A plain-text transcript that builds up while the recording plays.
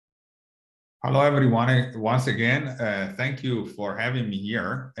Hello, everyone. Once again, thank you for having me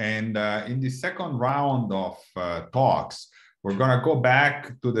here. And in the second round of talks, we're going to go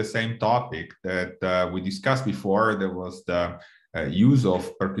back to the same topic that we discussed before. There was the use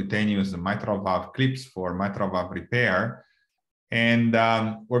of percutaneous mitral valve clips for mitral valve repair. And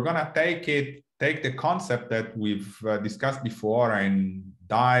we're going to take the concept that we've discussed before and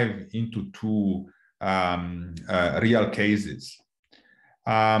dive into two real cases.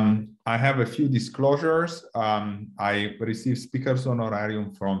 I have a few disclosures. I received speakers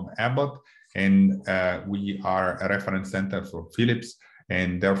honorarium from Abbott, and we are a reference center for Philips,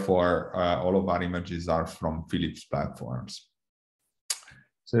 and therefore all of our images are from Philips platforms.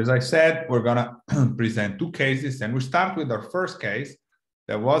 So as I said, we're gonna present two cases, and we start with our first case.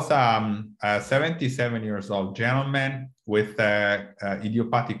 There was a 77-year-old gentleman with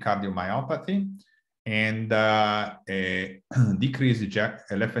idiopathic cardiomyopathy and a decreased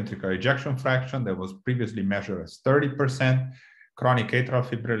left ventricular ejection fraction that was previously measured as 30%, chronic atrial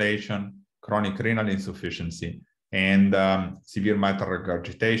fibrillation, chronic renal insufficiency, and severe mitral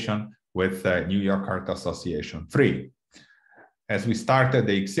regurgitation with New York Heart Association 3. As we started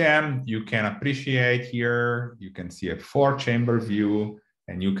the exam, you can appreciate here, you can see a 4-chamber view,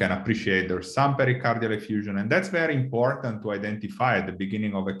 and you can appreciate there's some pericardial effusion. And that's very important to identify at the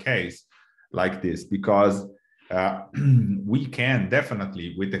beginning of a case like this, because we can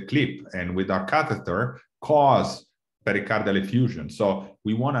definitely, with the clip and with our catheter, cause pericardial effusion. So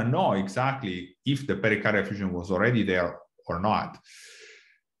we want to know exactly if the pericardial effusion was already there or not.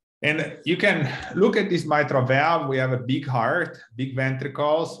 And you can look at this mitral valve. We have a big heart, big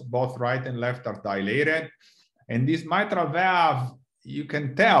ventricles, both right and left are dilated. And this mitral valve, you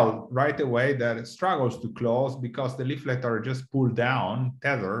can tell right away that it struggles to close because the leaflets are just pulled down,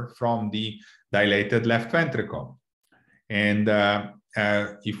 tethered from the dilated left ventricle. And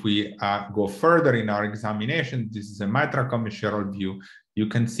if we go further in our examination, this is a mitral commissural view. You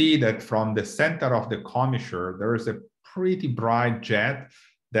can see that from the center of the commissure, there is a pretty bright jet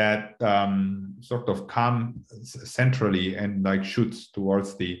that sort of comes centrally and like shoots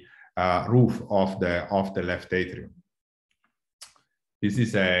towards the roof of the left atrium. This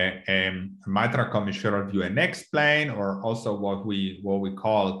is a mitral commissural view and X-plane, or also what we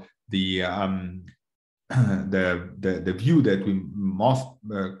call the view that we most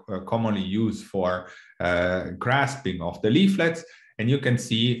commonly use for grasping of the leaflets. And you can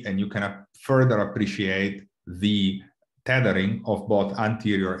see, and you can further appreciate the tethering of both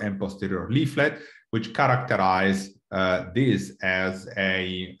anterior and posterior leaflet, which characterize this as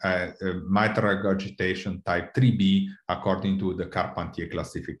a mitral regurgitation type 3B according to the Carpentier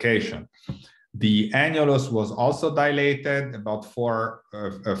classification. The annulus was also dilated about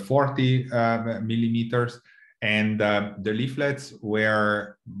 40 millimeters, and the leaflets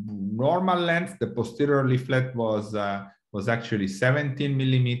were normal length. The posterior leaflet was actually 17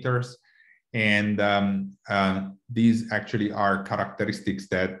 millimeters. And these actually are characteristics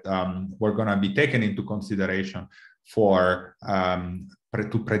that were going to be taken into consideration for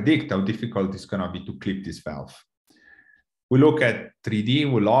to predict how difficult it's going to be to clip this valve. We look at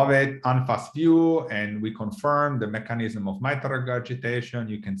 3D, we love it, unfast view, and we confirm the mechanism of mitral regurgitation.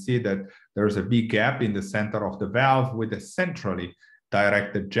 You can see that there's a big gap in the center of the valve with a centrally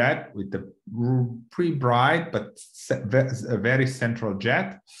directed jet with the pretty bright but a very central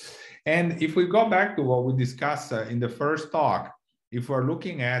jet. And if we go back to what we discussed in the first talk, if we're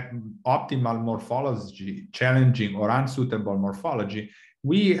looking at optimal morphology, challenging or unsuitable morphology,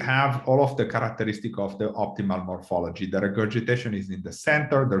 we have all of the characteristics of the optimal morphology. The regurgitation is in the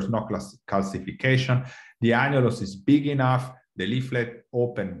center, there's no calcification, the annulus is big enough, the leaflet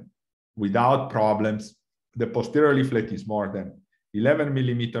open without problems, the posterior leaflet is more than 11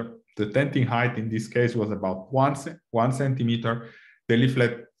 millimeter, the tenting height in this case was about 1 centimeter. The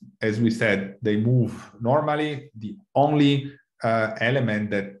leaflet, as we said, they move normally. The only element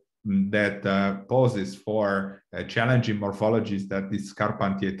that poses for challenging morphology is that this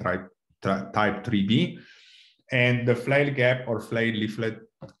Carpentier type 3B, and the flail gap or flail leaflet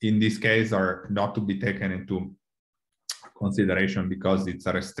in this case are not to be taken into consideration because it's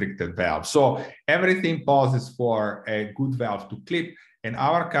a restricted valve. So everything poses for a good valve to clip, and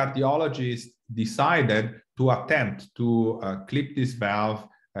our cardiologist decided to attempt to clip this valve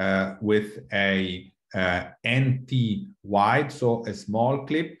with a NT wide, so a small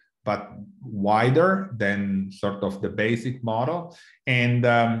clip, but wider than sort of the basic model. And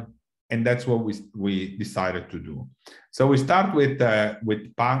that's what we decided to do. So we start with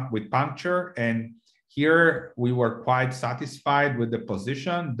puncture, and here we were quite satisfied with the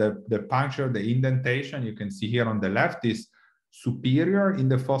position. The puncture, the indentation, you can see here on the left is superior in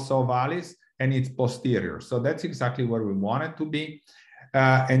the fossa ovalis, and it's posterior. So that's exactly where we want it to be.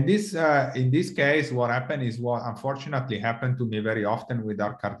 And this, in this case, what happened is what unfortunately happened to me very often with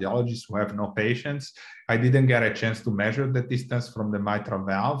our cardiologists who have no patients. I didn't get a chance to measure the distance from the mitral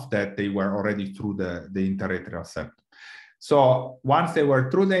valve that they were already through the interatrial septum. So once they were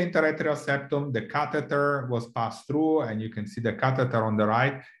through the interatrial septum, the catheter was passed through, and you can see the catheter on the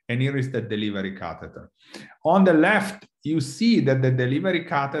right, and here is the delivery catheter. On the left, you see that the delivery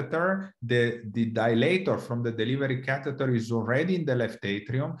catheter, the dilator from the delivery catheter is already in the left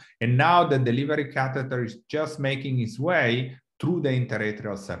atrium, and now the delivery catheter is just making its way through the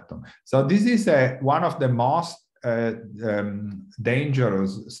interatrial septum. So this is one of the most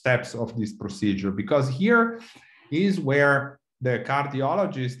dangerous steps of this procedure, because here is where the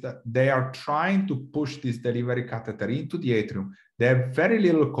cardiologists, they are trying to push this delivery catheter into the atrium. They have very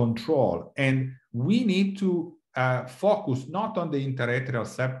little control, and we need to focus not on the interatrial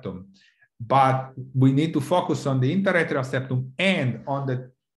septum, but we need to focus on the interatrial septum and on the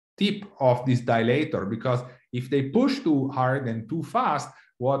tip of this dilator, because if they push too hard and too fast,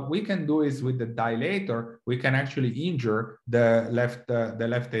 what we can do is with the dilator, we can actually injure the left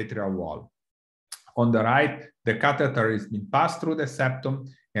atrial wall. On the right, the catheter is being passed through the septum,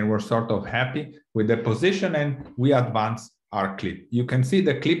 and we're sort of happy with the position, and we advance our clip. You can see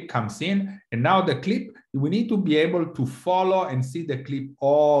the clip comes in, and now the clip, we need to be able to follow and see the clip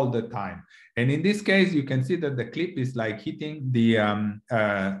all the time. And in this case, you can see that the clip is like hitting the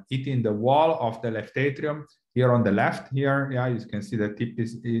wall of the left atrium here on the left here. Yeah, you can see the tip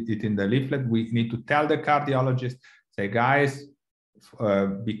is hitting the leaflet. We need to tell the cardiologist, say, guys,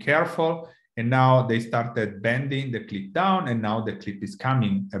 be careful. And now they started bending the clip down, and now the clip is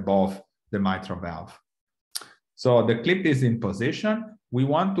coming above the mitral valve. So the clip is in position. We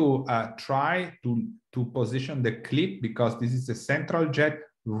want to try to position the clip, because this is a central jet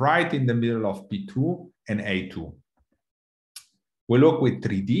right in the middle of P2 and A2. We look with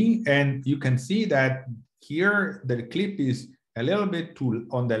 3D, and you can see that here the clip is a little bit too,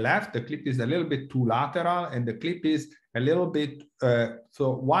 on the left, the clip is a little bit too lateral, and the clip is a little bit,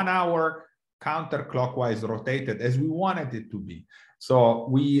 so 1 hour counterclockwise rotated as we wanted it to be. So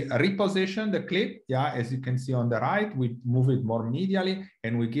we reposition the clip, yeah, as you can see on the right, we move it more medially,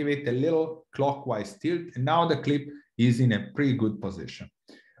 and we give it a little clockwise tilt, and now the clip is in a pretty good position.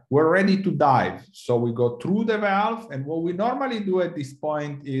 We're ready to dive. So we go through the valve, and what we normally do at this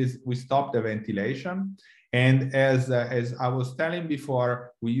point is we stop the ventilation. And as I was telling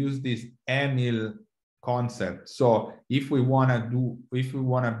before, we use this Emil concept. So if we want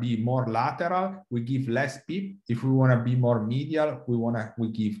to be more lateral, we give less PEEP. If we want to be more medial,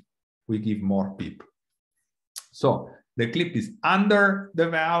 we give more PEEP. So the clip is under the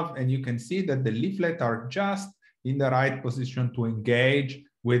valve, and you can see that the leaflets are just in the right position to engage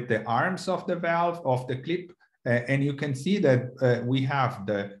with the arms of the valve of the clip. And you can see that we have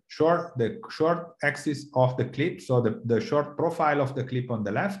the short axis of the clip, so the short profile of the clip on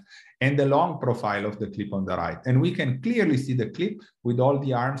the left, and the long profile of the clip on the right. And we can clearly see the clip with all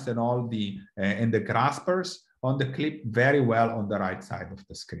the arms and all the and the graspers on the clip very well on the right side of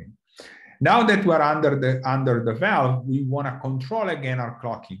the screen. Now that we're under the valve, we want to control again our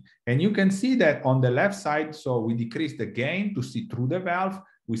clocking. And you can see that on the left side, so we decrease the gain to see through the valve.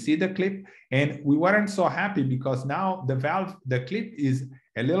 We see the clip, and we weren't so happy because now the clip is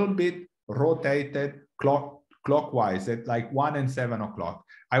a little bit rotated clockwise at like 1 and 7 o'clock.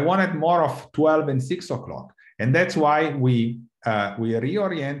 I wanted more of 12 and 6 o'clock. And that's why we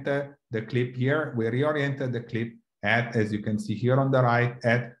reoriented the clip here. We reoriented the clip at, as you can see here on the right,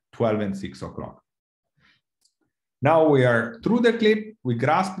 at 12 and 6 o'clock. Now we are through the clip, we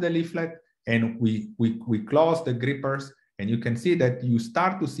grasp the leaflet, and we close the grippers. And you can see that you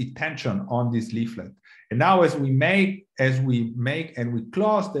start to see tension on this leaflet. And now as we make and we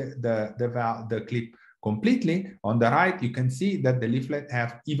close the clip completely, on the right, you can see that the leaflet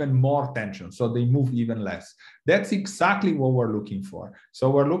have even more tension. So they move even less. That's exactly what we're looking for.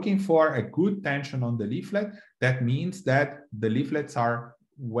 So we're looking for a good tension on the leaflet. That means that the leaflets are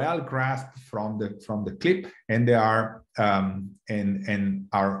well grasped from the clip, and they are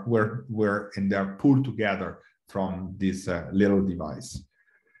they're pulled together from this little device.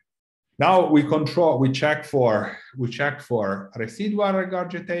 Now we check for residual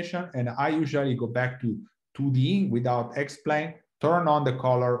regurgitation, and I usually go back to 2D without X-plane, turn on the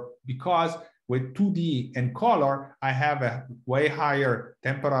color, because with 2D and color, I have a way higher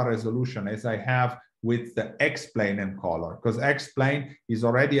temporal resolution as I have with the X-plane and color, because X-plane is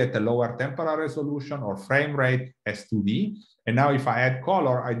already at a lower temporal resolution or frame rate as 2D. And now if I add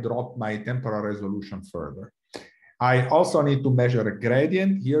color, I drop my temporal resolution further. I also need to measure a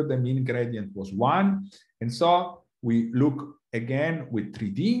gradient. Here, the mean gradient was 1. And so we look again with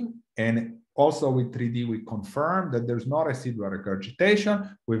 3D, and also with 3D, we confirm that there's no residual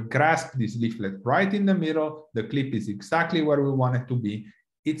regurgitation. We've grasped this leaflet right in the middle. The clip is exactly where we want it to be.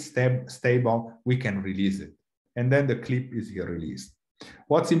 It's stable. We can release it. And then the clip is here released.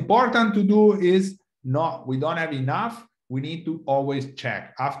 What's important to do is we don't have enough. We need to always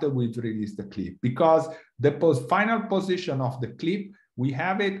check after we've released the clip, because the final position of the clip, we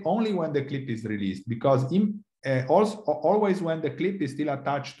have it only when the clip is released, because always when the clip is still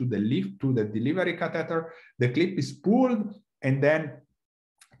attached to the delivery catheter, the clip is pulled and then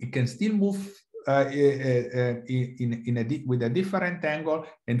it can still move with a different angle.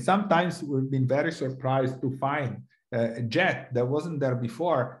 And sometimes we've been very surprised to find a jet that wasn't there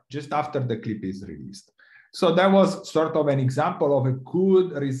before just after the clip is released. So that was sort of an example of a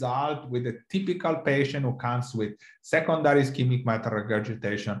good result with a typical patient who comes with secondary ischemic mitral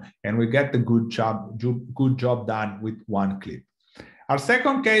regurgitation, and we get the good job done with one clip. Our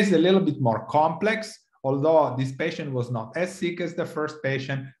second case is a little bit more complex. Although this patient was not as sick as the first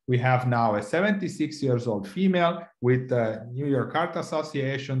patient, we have now a 76-year-old female with New York Heart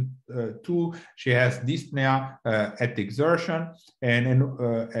Association 2. She has dyspnea at exertion and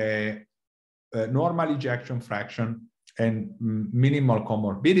a normal ejection fraction and minimal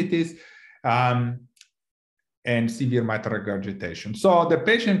comorbidities and severe mitral regurgitation. So the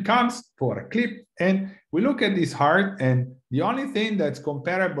patient comes for a clip, and we look at this heart, and the only thing that's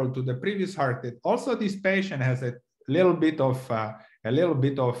comparable to the previous heart, that also this patient has a little bit of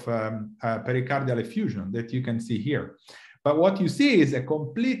pericardial effusion that you can see here. But what you see is a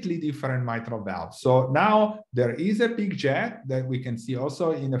completely different mitral valve. So now there is a big jet that we can see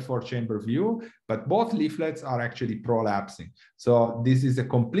also in a 4-chamber view, but both leaflets are actually prolapsing. So this is a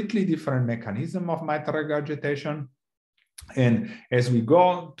completely different mechanism of mitral regurgitation. And as we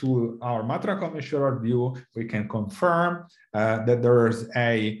go to our mitral commissural view, we can confirm that there's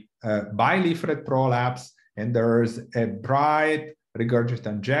a bileaflet prolapse and there's a bright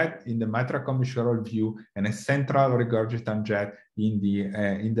regurgitant jet in the mitral commissural view and a central regurgitant jet in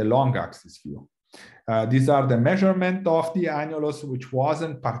the long axis view. These are the measurement of the annulus, which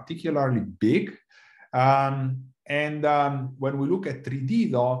wasn't particularly big. When we look at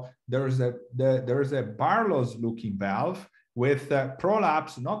 3D, though, there's a Barlow's looking valve with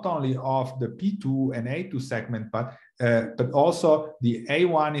prolapse not only of the P2 and A2 segment, but also the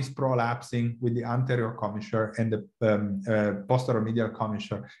A1 is prolapsing with the anterior commissure, and the posterior medial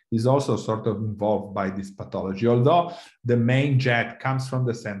commissure is also sort of involved by this pathology, although the main jet comes from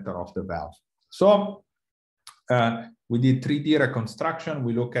the center of the valve. So we did 3D reconstruction.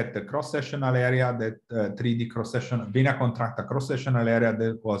 We look at the cross-sectional area, that 3D cross-section, vena contracta cross-sectional area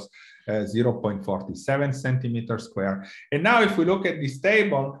that was 0.47 centimeters square. And now if we look at this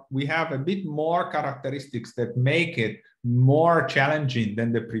table, we have a bit more characteristics that make it more challenging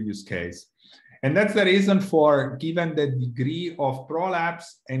than the previous case. And that's the reason for, given the degree of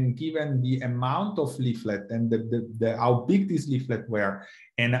prolapse and given the amount of leaflet and how big this leaflet were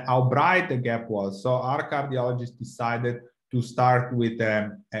and how bright the gap was. So our cardiologist decided to start with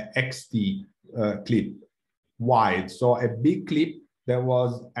an XT clip wide. So a big clip that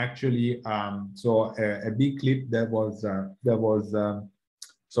was actually, a big clip that was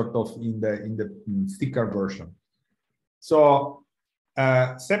sort of in the sticker version. So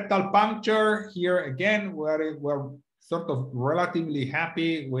septal puncture here again, we're sort of relatively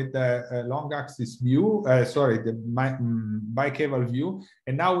happy with the long axis view, the bicaval view.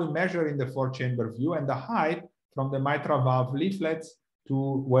 And now we measure in the 4-chamber view, and the height from the mitral valve leaflets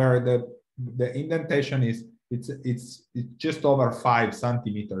to where the indentation is, it's just over 5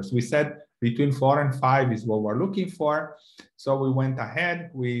 centimeters. We said between 4 and 5 is what we're looking for. So we went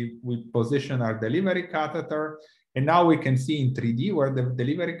ahead, we positioned our delivery catheter, and now we can see in 3D where the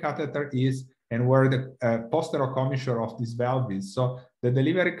delivery catheter is and where the posterior commissure of this valve is. So the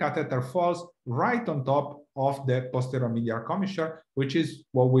delivery catheter falls right on top of the posterior medial commissure, which is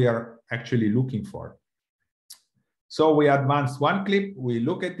what we are actually looking for. So we advance one clip, we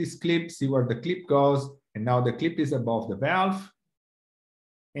look at this clip, see where the clip goes, and now the clip is above the valve.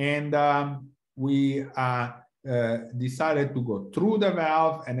 And we decided to go through the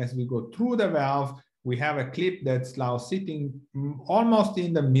valve, and as we go through the valve, we have a clip that's now sitting almost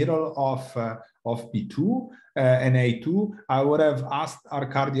in the middle of P2 and A2. I would have asked our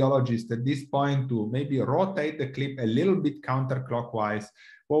cardiologist at this point to maybe rotate the clip a little bit counterclockwise.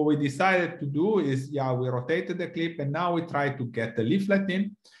 What we decided to do is, we rotated the clip, and now we try to get the leaflet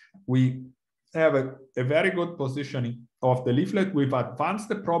in. We have a very good positioning of the leaflet. We've advanced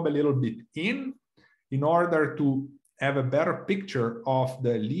the probe a little bit in, in order to have a better picture of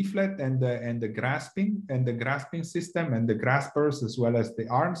the leaflet and the grasping system and the graspers as well as the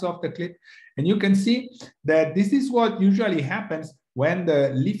arms of the clip. And you can see that this is what usually happens when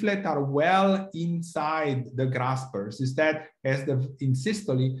the leaflet are well inside the graspers, is that as in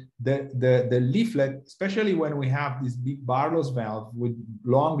systole, the leaflet, especially when we have this big Barlow's valve with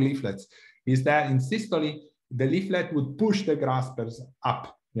long leaflets, is that in systole, the leaflet would push the graspers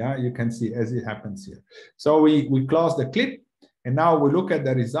up. Yeah, you can see as it happens here. So we close the clip and now we look at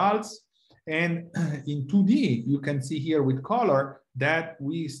the results. And in 2D, you can see here with color that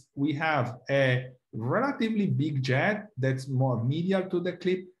we have a relatively big jet that's more medial to the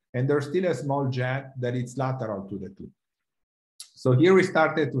clip, and there's still a small jet that is lateral to the clip. So here we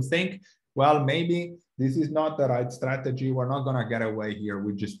started to think, well, maybe this is not the right strategy. We're not gonna get away here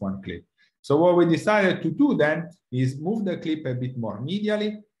with just one clip. So what we decided to do then is move the clip a bit more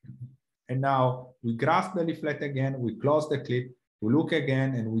medially. And now we grasp the leaflet again, we close the clip, we look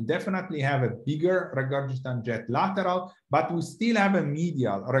again, and we definitely have a bigger regurgitant jet lateral, but we still have a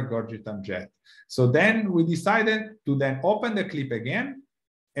medial regurgitant jet. So then we decided to then open the clip again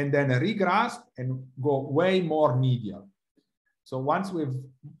and then regrasp and go way more medial. So once we've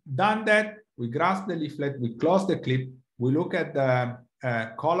done that, we grasp the leaflet, we close the clip, we look at the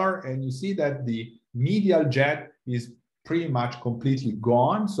color, and you see that the medial jet is pretty much completely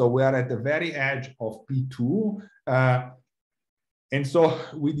gone. So we are at the very edge of P2. And so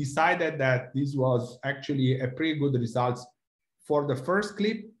we decided that this was actually a pretty good result for the first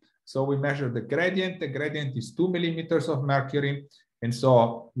clip. So we measured the gradient. The gradient is 2 millimeters of mercury. And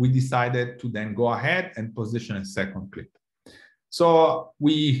so we decided to then go ahead and position a second clip. So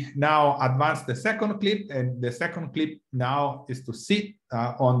we now advance the second clip, and the second clip now is to sit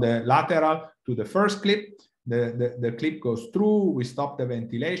on the lateral to the first clip. The clip goes through, we stop the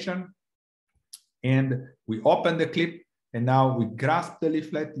ventilation, and we open the clip, and now we grasp the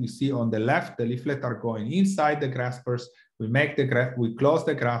leaflet. You see on the left, the leaflet are going inside the graspers. We close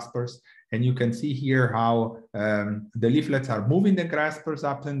the graspers, and you can see here how the leaflets are moving the graspers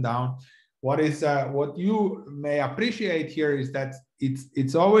up and down. What you may appreciate here is that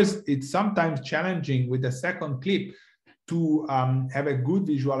it's sometimes challenging with the second clip to have a good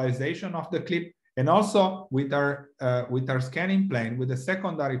visualization of the clip, and also with our scanning plane, with the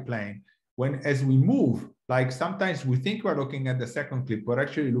secondary plane. As we move, like sometimes we think we're looking at the second clip, we're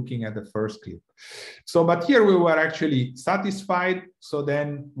actually looking at the first clip. So, but here we were actually satisfied. So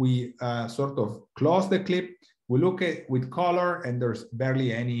then we sort of close the clip. We look at with color, and there's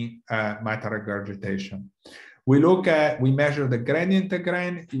barely any meta-regurgitation. We measure the gradient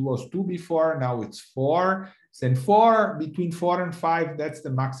again. It was 2 before, now it's 4. And 4, between 4 and 5, that's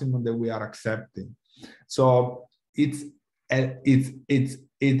the maximum that we are accepting. So it's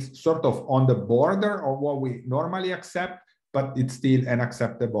sort of on the border of what we normally accept, but it's still an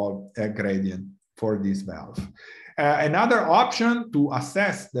acceptable gradient for this valve. Another option to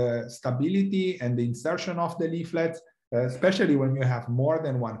assess the stability and the insertion of the leaflets, especially when you have more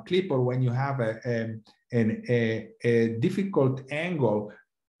than one clip or when you have a difficult angle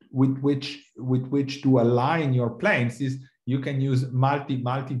with which to align your planes, is you can use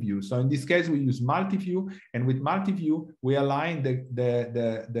multi-view. So in this case, we use multi-view, and with multi-view, we align the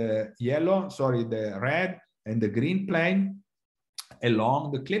red and the green plane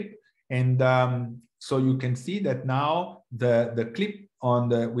along the clip. And so you can see that now the clip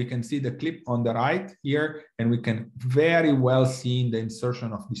we can see the clip on the right here, and we can very well see the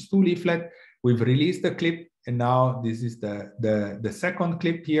insertion of these 2 leaflets. We've released the clip, and now this is the second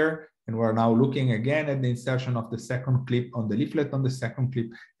clip here. And we're now looking again at the insertion of the second clip on the leaflet on the second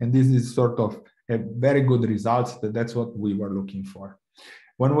clip. And this is sort of a very good results. That's what we were looking for.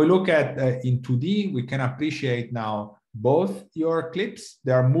 When we look at in 2D, we can appreciate now both your clips.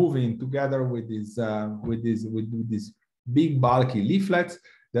 They are moving together with these big bulky leaflets.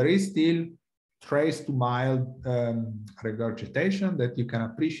 There is still trace to mild regurgitation that you can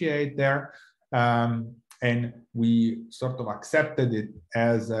appreciate there. And we sort of accepted it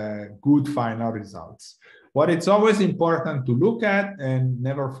as good final results. What it's always important to look at and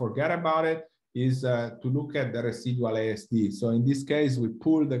never forget about it is to look at the residual ASD. So in this case, we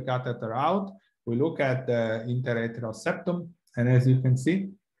pull the catheter out, we look at the interatrial septum, and as you can see,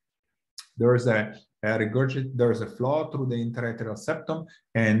 there's a flow through the interatrial septum,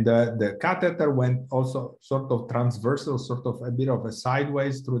 and the catheter went also sort of transversal, sort of a bit of a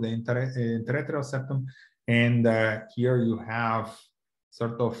sideways through the interatrial septum. And here you have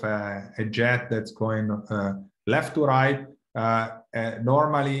sort of a jet that's going left to right.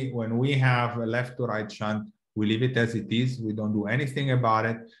 Normally, when we have a left to right shunt, we leave it as it is. We don't do anything about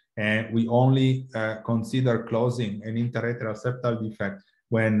it. and we only consider closing an interatrial septal defect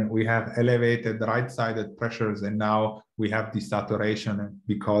when we have elevated right-sided pressures, and now we have desaturation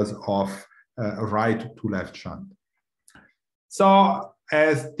because of right to left shunt. So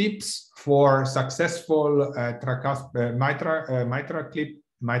as tips for successful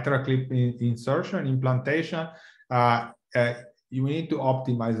mitral clip insertion, implantation, you need to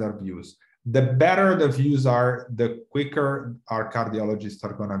optimize our views. The better the views are, the quicker our cardiologists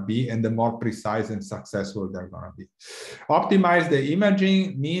are going to be, and the more precise and successful they're going to be. Optimize the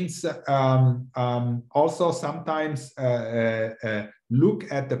imaging means also sometimes look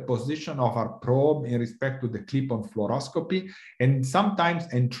at the position of our probe in respect to the clip on fluoroscopy, and sometimes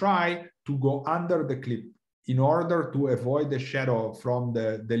try to go under the clip in order to avoid the shadow from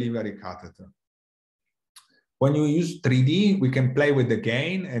the delivery catheter. When you use 3D, we can play with the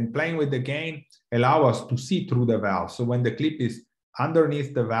gain, and playing with the gain allow us to see through the valve. So when the clip is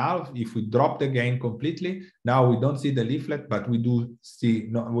underneath the valve, if we drop the gain completely, now we don't see the leaflet, but we do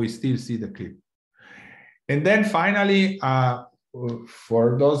see, we still see the clip. And then finally,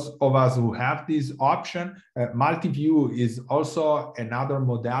 for those of us who have this option, multi-view is also another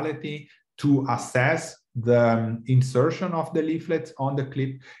modality to assess the insertion of the leaflets on the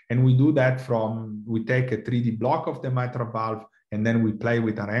clip. And we do that we take a 3D block of the mitral valve, and then we play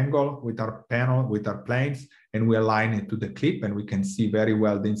with our angle, with our panel, with our planes, and we align it to the clip, and we can see very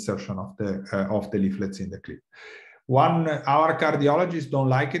well the insertion of the leaflets in the clip. Our cardiologists don't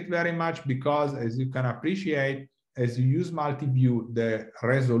like it very much because, as you can appreciate, as you use multi-view, the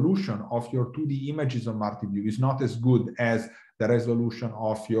resolution of your 2D images on multi-view is not as good as the resolution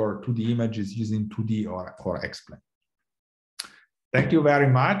of your 2D images using 2D or X-plane. Thank you very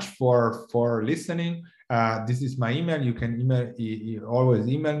much for listening. This is my email. You can always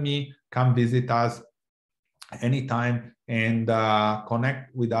email me, come visit us anytime, and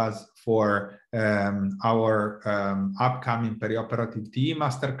connect with us for our upcoming perioperative TE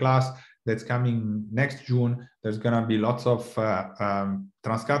masterclass that's coming next June. There's going to be lots of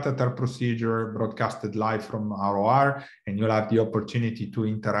transcatheter procedure broadcasted live from ROR, and you'll have the opportunity to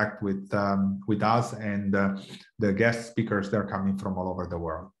interact with us and the guest speakers. They're coming from all over the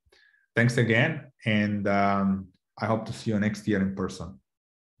world. Thanks again, and I hope to see you next year in person.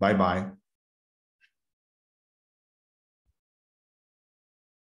 Bye-bye.